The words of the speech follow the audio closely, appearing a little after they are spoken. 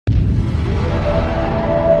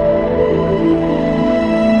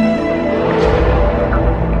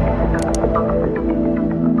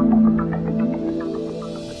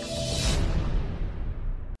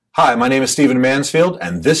Hi, my name is Stephen Mansfield,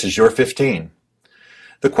 and this is Your 15.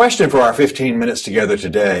 The question for our 15 minutes together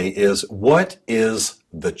today is, what is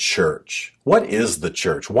the church? What is the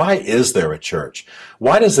church? Why is there a church?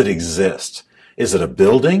 Why does it exist? Is it a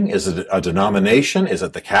building? Is it a denomination? Is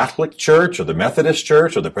it the Catholic Church or the Methodist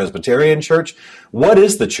Church or the Presbyterian Church? What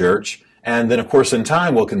is the church? And then, of course, in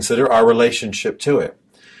time, we'll consider our relationship to it.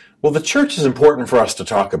 Well, the church is important for us to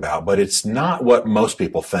talk about, but it's not what most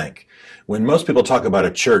people think. When most people talk about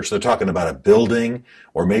a church, they're talking about a building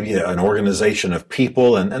or maybe an organization of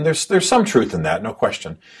people, and there's some truth in that, no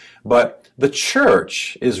question. But the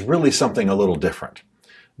church is really something a little different.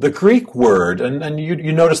 The Greek word, and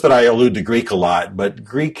you notice that I allude to Greek a lot, but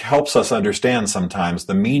Greek helps us understand sometimes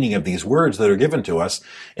the meaning of these words that are given to us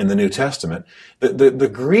in the New Testament.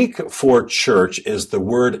 The Greek for church is the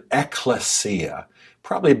word ekklesia,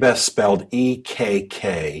 probably best spelled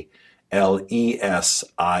Ekkllesia,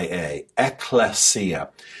 ekklesia.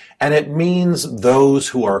 And it means those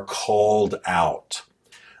who are called out,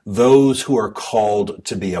 those who are called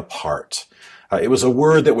to be apart. It was a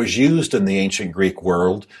word that was used in the ancient Greek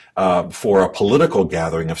world for a political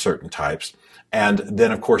gathering of certain types. And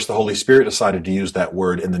then, of course, the Holy Spirit decided to use that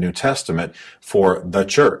word in the New Testament for the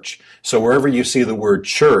church. So wherever you see the word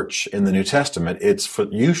church in the New Testament, it's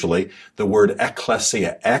usually the word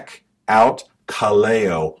ekklesia, ek, out,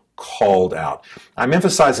 kaleo, called out. I'm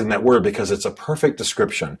emphasizing that word because it's a perfect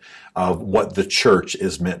description of what the church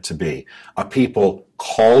is meant to be. A people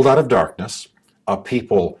called out of darkness, a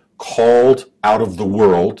people called out of the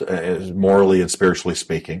world, morally and spiritually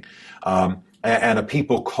speaking, and a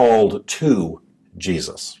people called to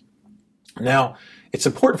Jesus. Now, it's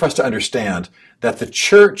important for us to understand that the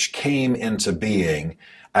church came into being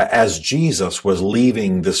as Jesus was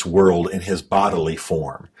leaving this world in his bodily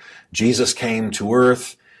form. Jesus came to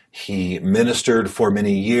earth. He ministered for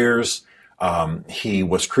many years. He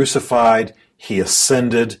was crucified. He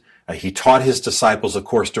ascended. He taught his disciples, of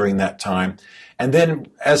course, during that time. And then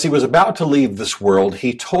as he was about to leave this world,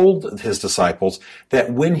 he told his disciples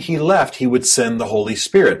that when he left, he would send the Holy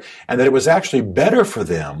Spirit, and that it was actually better for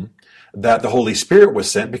them that the Holy Spirit was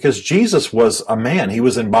sent because Jesus was a man. He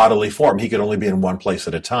was in bodily form. He could only be in one place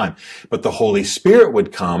at a time. But the Holy Spirit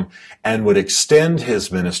would come and would extend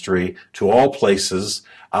his ministry to all places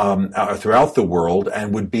throughout the world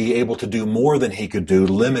and would be able to do more than he could do,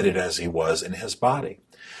 limited as he was in his body.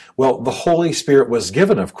 Well, the Holy Spirit was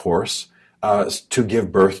given, of course, to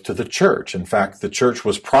give birth to the church. In fact, the church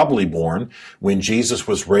was probably born when Jesus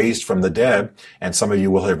was raised from the dead, and some of you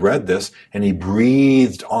will have read this, and he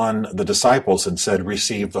breathed on the disciples and said,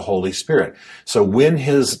 receive the Holy Spirit. So when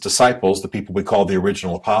his disciples, the people we call the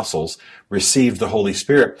original apostles, received the Holy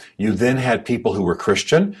Spirit, you then had people who were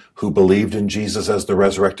Christian, who believed in Jesus as the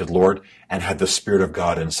resurrected Lord, and had the Spirit of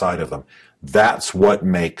God inside of them. That's what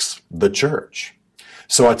makes the church.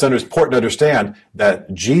 So it's important to understand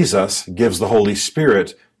that Jesus gives the Holy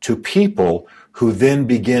Spirit to people who then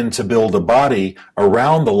begin to build a body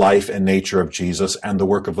around the life and nature of Jesus and the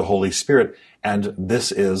work of the Holy Spirit. And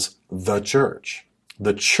this is the church.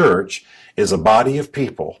 The church is a body of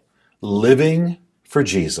people living for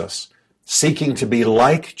Jesus, seeking to be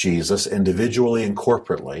like Jesus individually and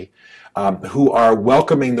corporately, who are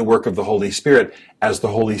welcoming the work of the Holy Spirit as the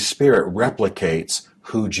Holy Spirit replicates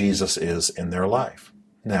who Jesus is in their life.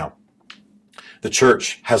 Now, the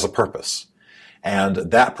church has a purpose, and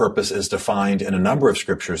that purpose is defined in a number of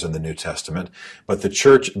scriptures in the New Testament, but the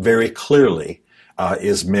church very clearly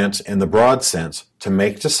is meant in the broad sense to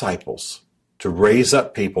make disciples, to raise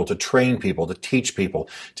up people, to train people, to teach people,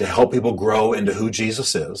 to help people grow into who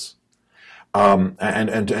Jesus is, and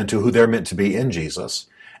to who they're meant to be in Jesus,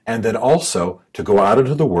 and then also to go out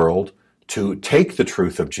into the world, to take the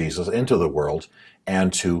truth of Jesus into the world,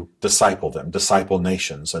 and to disciple them, disciple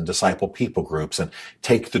nations and disciple people groups, and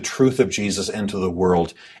take the truth of Jesus into the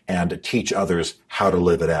world and teach others how to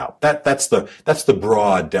live it out. That's the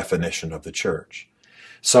broad definition of the church.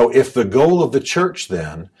 So if the goal of the church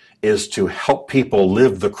then is to help people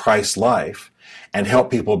live the Christ life and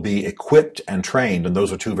help people be equipped and trained, and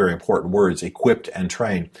those are two very important words, equipped and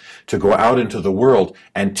trained, to go out into the world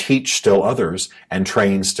and teach still others and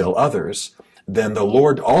train still others, then the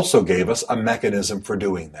Lord also gave us a mechanism for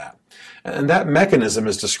doing that. And that mechanism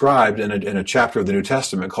is described in a chapter of the New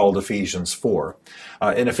Testament called Ephesians 4.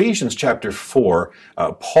 In Ephesians chapter 4,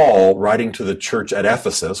 Paul, writing to the church at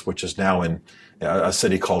Ephesus, which is now in a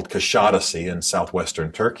city called Kuşadası in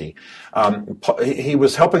southwestern Turkey, he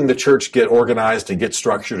was helping the church get organized and get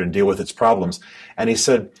structured and deal with its problems. And he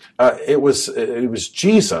said it was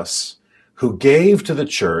Jesus who gave to the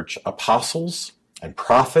church apostles and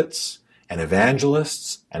prophets and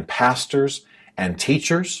evangelists and pastors and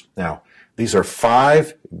teachers. Now, these are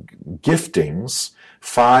 5 giftings,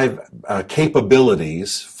 5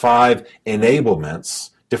 capabilities, 5 enablements,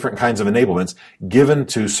 different kinds of enablements given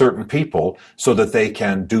to certain people so that they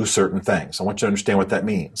can do certain things. I want you to understand what that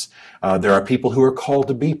means. There are people who are called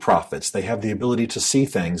to be prophets. They have the ability to see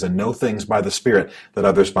things and know things by the Spirit that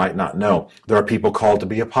others might not know. There are people called to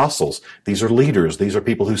be apostles. These are leaders. These are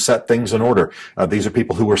people who set things in order. These are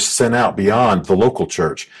people who were sent out beyond the local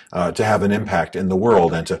church to have an impact in the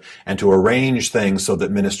world and to arrange things so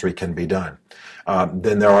that ministry can be done.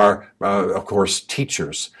 Then there are, of course,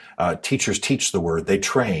 teachers. Teachers teach the word. They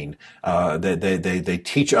train. They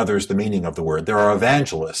teach others the meaning of the word. There are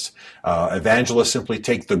evangelists. Evangelists simply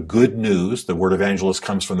take the good news. The word evangelist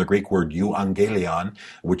comes from the Greek word euangelion,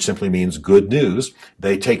 which simply means good news.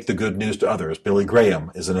 They take the good news to others. Billy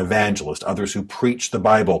Graham is an evangelist. Others who preach the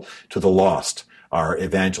Bible to the lost are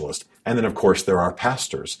evangelists. And then, of course, there are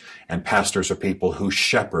pastors, and pastors are people who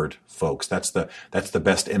shepherd folks. That's the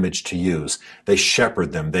best image to use. They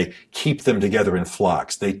shepherd them. They keep them together in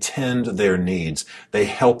flocks. They tend their needs. They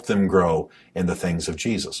help them grow in the things of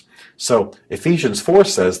Jesus. So Ephesians 4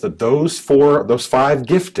 says that those 5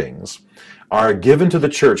 giftings are given to the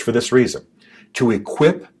church for this reason: to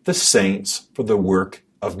equip the saints for the work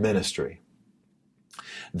of ministry.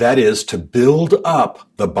 That is, to build up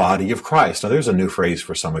the body of Christ. Now, there's a new phrase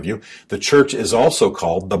for some of you. The church is also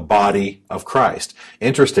called the body of Christ.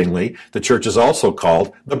 Interestingly, the church is also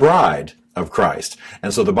called the bride of Christ.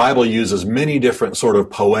 And so the Bible uses many different sort of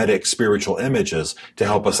poetic spiritual images to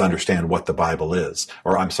help us understand what the Bible is,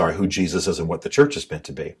 who Jesus is and what the church is meant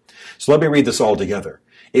to be. So let me read this all together.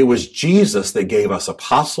 It was Jesus that gave us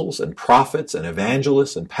apostles and prophets and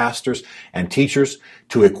evangelists and pastors and teachers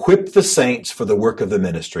to equip the saints for the work of the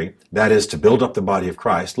ministry, that is, to build up the body of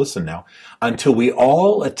Christ, listen now, until we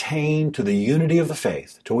all attain to the unity of the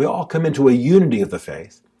faith, till we all come into a unity of the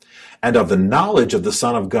faith and of the knowledge of the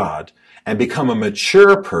Son of God, and become a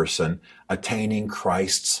mature person, attaining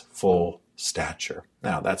Christ's full stature.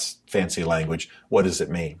 Now, that's fancy language. What does it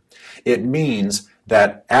mean? It means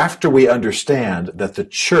that after we understand that the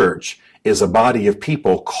church is a body of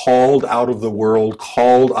people called out of the world,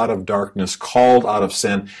 called out of darkness, called out of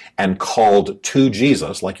sin, and called to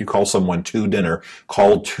Jesus, like you call someone to dinner,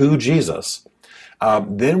 called to Jesus,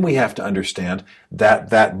 then we have to understand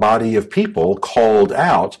that that body of people called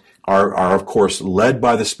out are of course led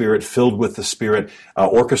by the Spirit, filled with the Spirit,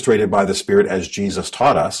 orchestrated by the Spirit as Jesus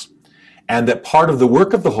taught us, and that part of the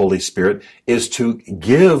work of the Holy Spirit is to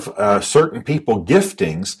give certain people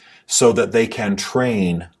giftings so that they can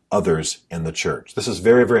train others in the church. This is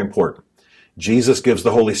very, very important. Jesus gives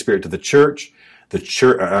the Holy Spirit to the church.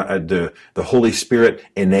 The Holy Spirit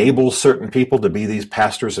enables certain people to be these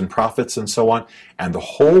pastors and prophets and so on. And the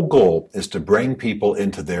whole goal is to bring people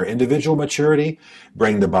into their individual maturity,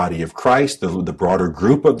 bring the body of Christ, the broader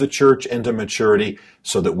group of the church into maturity,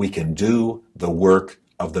 so that we can do the work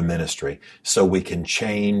of the ministry, so we can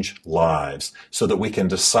change lives, so that we can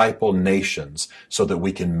disciple nations, so that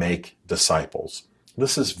we can make disciples.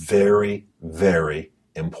 This is very, very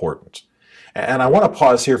important. And I want to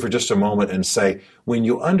pause here for just a moment and say, when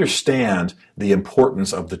you understand the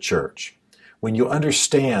importance of the church, when you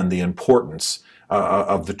understand the importance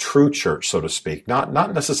of the true church, so to speak, not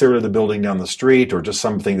necessarily the building down the street or just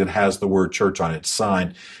something that has the word church on its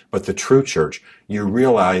sign, but the true church, you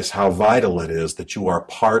realize how vital it is that you are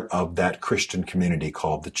part of that Christian community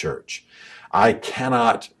called the church. I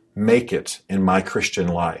cannot make it in my Christian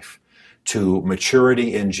life to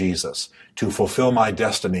maturity in Jesus, to fulfill my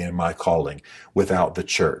destiny and my calling without the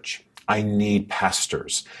church. I need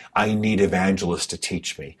pastors. I need evangelists to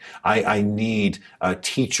teach me. I need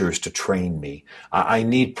teachers to train me. I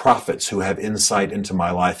need prophets who have insight into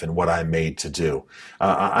my life and what I'm made to do.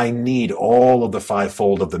 I need all of the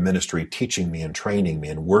fivefold of the ministry teaching me and training me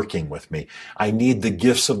and working with me. I need the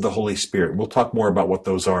gifts of the Holy Spirit. We'll talk more about what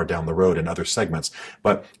those are down the road in other segments.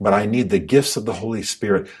 But I need the gifts of the Holy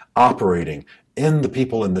Spirit operating in the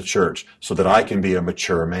people in the church so that I can be a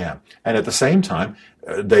mature man. And at the same time,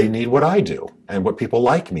 they need what I do and what people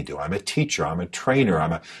like me do. I'm a teacher. I'm a trainer.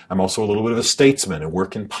 I'm also a little bit of a statesman and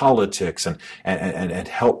work in politics and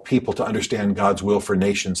help people to understand God's will for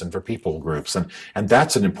nations and for people groups. And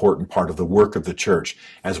that's an important part of the work of the church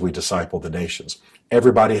as we disciple the nations.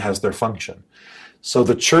 Everybody has their function. So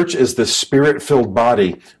the church is this spirit-filled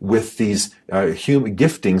body with these human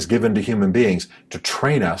giftings given to human beings to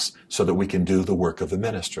train us so that we can do the work of the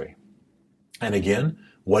ministry. And again,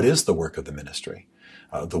 what is the work of the ministry?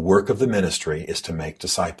 The work of the ministry is to make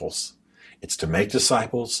disciples. It's to make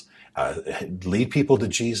disciples, lead people to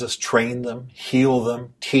Jesus, train them, heal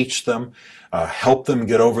them, teach them, help them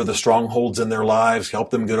get over the strongholds in their lives, help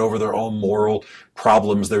them get over their own moral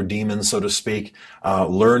problems, their demons, so to speak,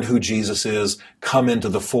 learn who Jesus is, come into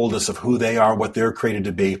the fullness of who they are, what they're created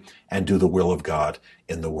to be, and do the will of God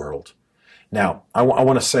in the world. Now, I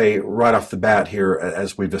want to say right off the bat here,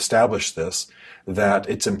 as we've established this, that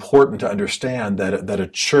it's important to understand that a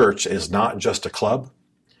church is not just a club.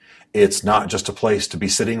 It's not just a place to be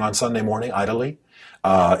sitting on Sunday morning idly.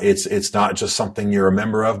 It's not just something you're a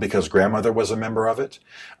member of because grandmother was a member of it.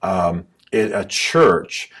 A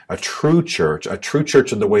church, a true church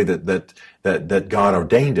in the way that God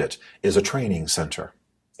ordained it, is a training center.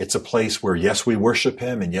 It's a place where, yes, we worship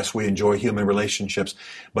Him, and yes, we enjoy human relationships,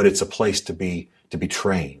 but it's a place to be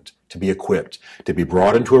trained, to be equipped, to be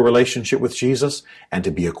brought into a relationship with Jesus, and to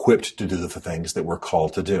be equipped to do the things that we're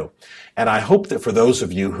called to do. And I hope that for those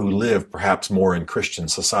of you who live perhaps more in Christian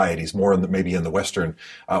societies, more maybe in the Western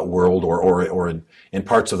world or in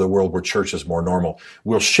parts of the world where church is more normal,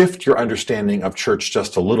 will shift your understanding of church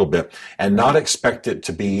just a little bit and not expect it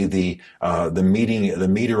to be the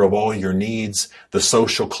meter of all your needs, the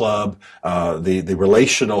social club, the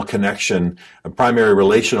relational connection, primary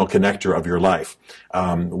relational connector of your life.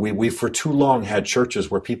 We for too long had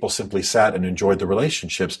churches where people simply sat and enjoyed the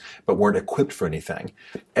relationships but weren't equipped for anything.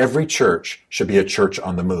 Every church should be a church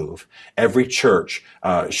on the move. Every church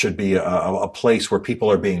should be a place where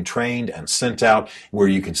people are being trained and sent out, where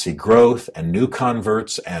you can see growth and new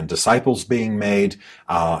converts and disciples being made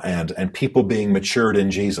and people being matured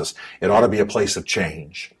in Jesus. It ought to be a place of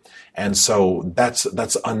change. And so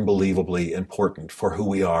that's unbelievably important for who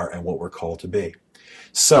we are and what we're called to be.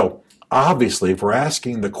 So, obviously, if we're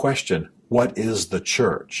asking the question, what is the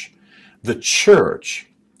church? The church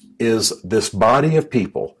is this body of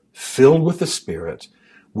people filled with the Spirit,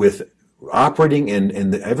 with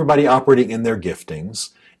everybody operating in their giftings,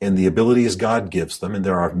 in the abilities God gives them, and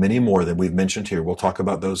there are many more that we've mentioned here. We'll talk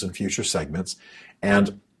about those in future segments,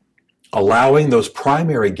 and allowing those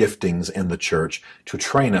primary giftings in the church to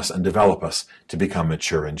train us and develop us to become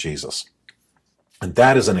mature in Jesus. And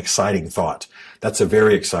that is an exciting thought. That's a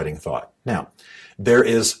very exciting thought. Now, there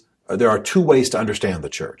are two ways to understand the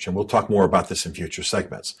church, and we'll talk more about this in future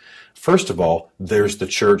segments. First of all, there's the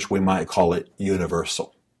church, we might call it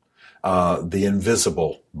universal, the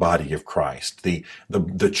invisible body of Christ, the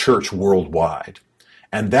church worldwide.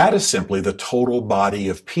 And that is simply the total body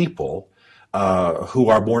of people who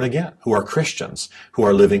are born again, who are Christians, who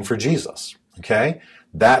are living for Jesus. Okay?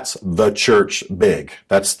 That's the church big.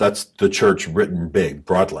 That's the church written big,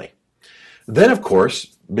 broadly. Then, of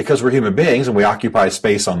course, because we're human beings and we occupy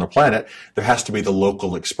space on the planet, there has to be the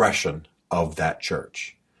local expression of that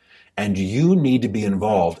church. And you need to be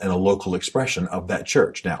involved in a local expression of that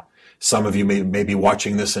church. Now, some of you may be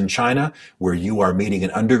watching this in China, where you are meeting in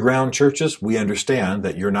underground churches. We understand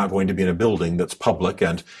that you're not going to be in a building that's public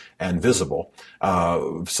and visible.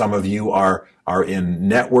 Some of you are in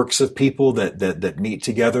networks of people that meet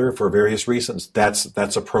together for various reasons.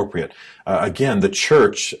 That's appropriate. Again, the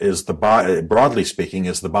church is the body, broadly speaking,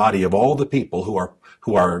 is the body of all the people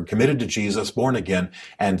who are committed to Jesus, born again,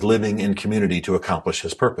 and living in community to accomplish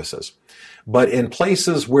His purposes. But in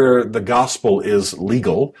places where the gospel is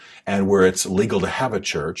legal and where it's legal to have a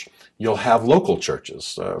church, you'll have local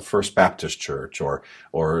churches, First Baptist Church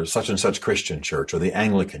or such and such Christian church or the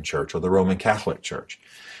Anglican Church or the Roman Catholic Church.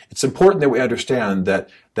 It's important that we understand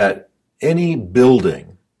that any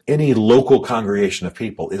building, any local congregation of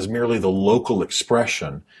people is merely the local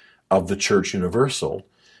expression of the church universal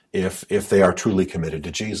if they are truly committed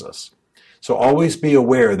to Jesus. So always be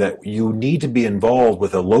aware that you need to be involved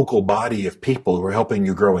with a local body of people who are helping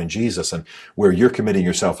you grow in Jesus and where you're committing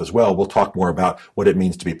yourself as well. We'll talk more about what it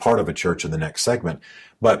means to be part of a church in the next segment.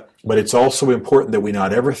 But it's also important that we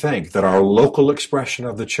not ever think that our local expression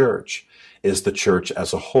of the church is the church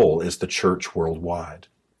as a whole, is the church worldwide.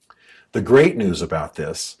 The great news about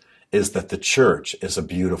this is that the church is a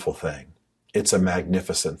beautiful thing. It's a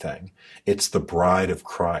magnificent thing. It's the bride of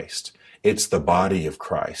Christ. It's the body of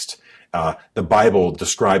Christ. The Bible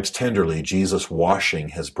describes tenderly Jesus washing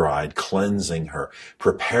His bride, cleansing her,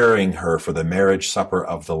 preparing her for the marriage supper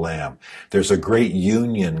of the Lamb. There's a great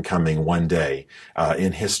union coming one day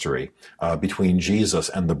in history between Jesus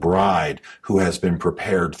and the bride who has been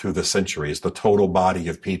prepared through the centuries, the total body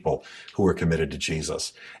of people who are committed to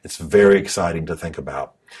Jesus. It's very exciting to think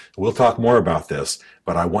about. We'll talk more about this,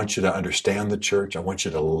 but I want you to understand the church. I want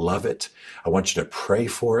you to love it. I want you to pray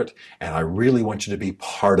for it, and I really want you to be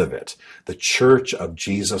part of it. the Church of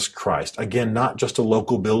Jesus Christ. Again, not just a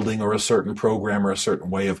local building or a certain program or a certain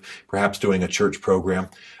way of perhaps doing a church program,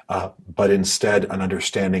 but instead an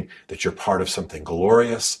understanding that you're part of something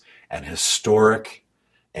glorious and historic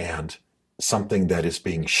and something that is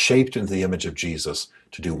being shaped into the image of Jesus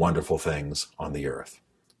to do wonderful things on the earth.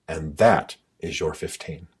 And that is your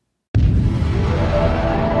 15.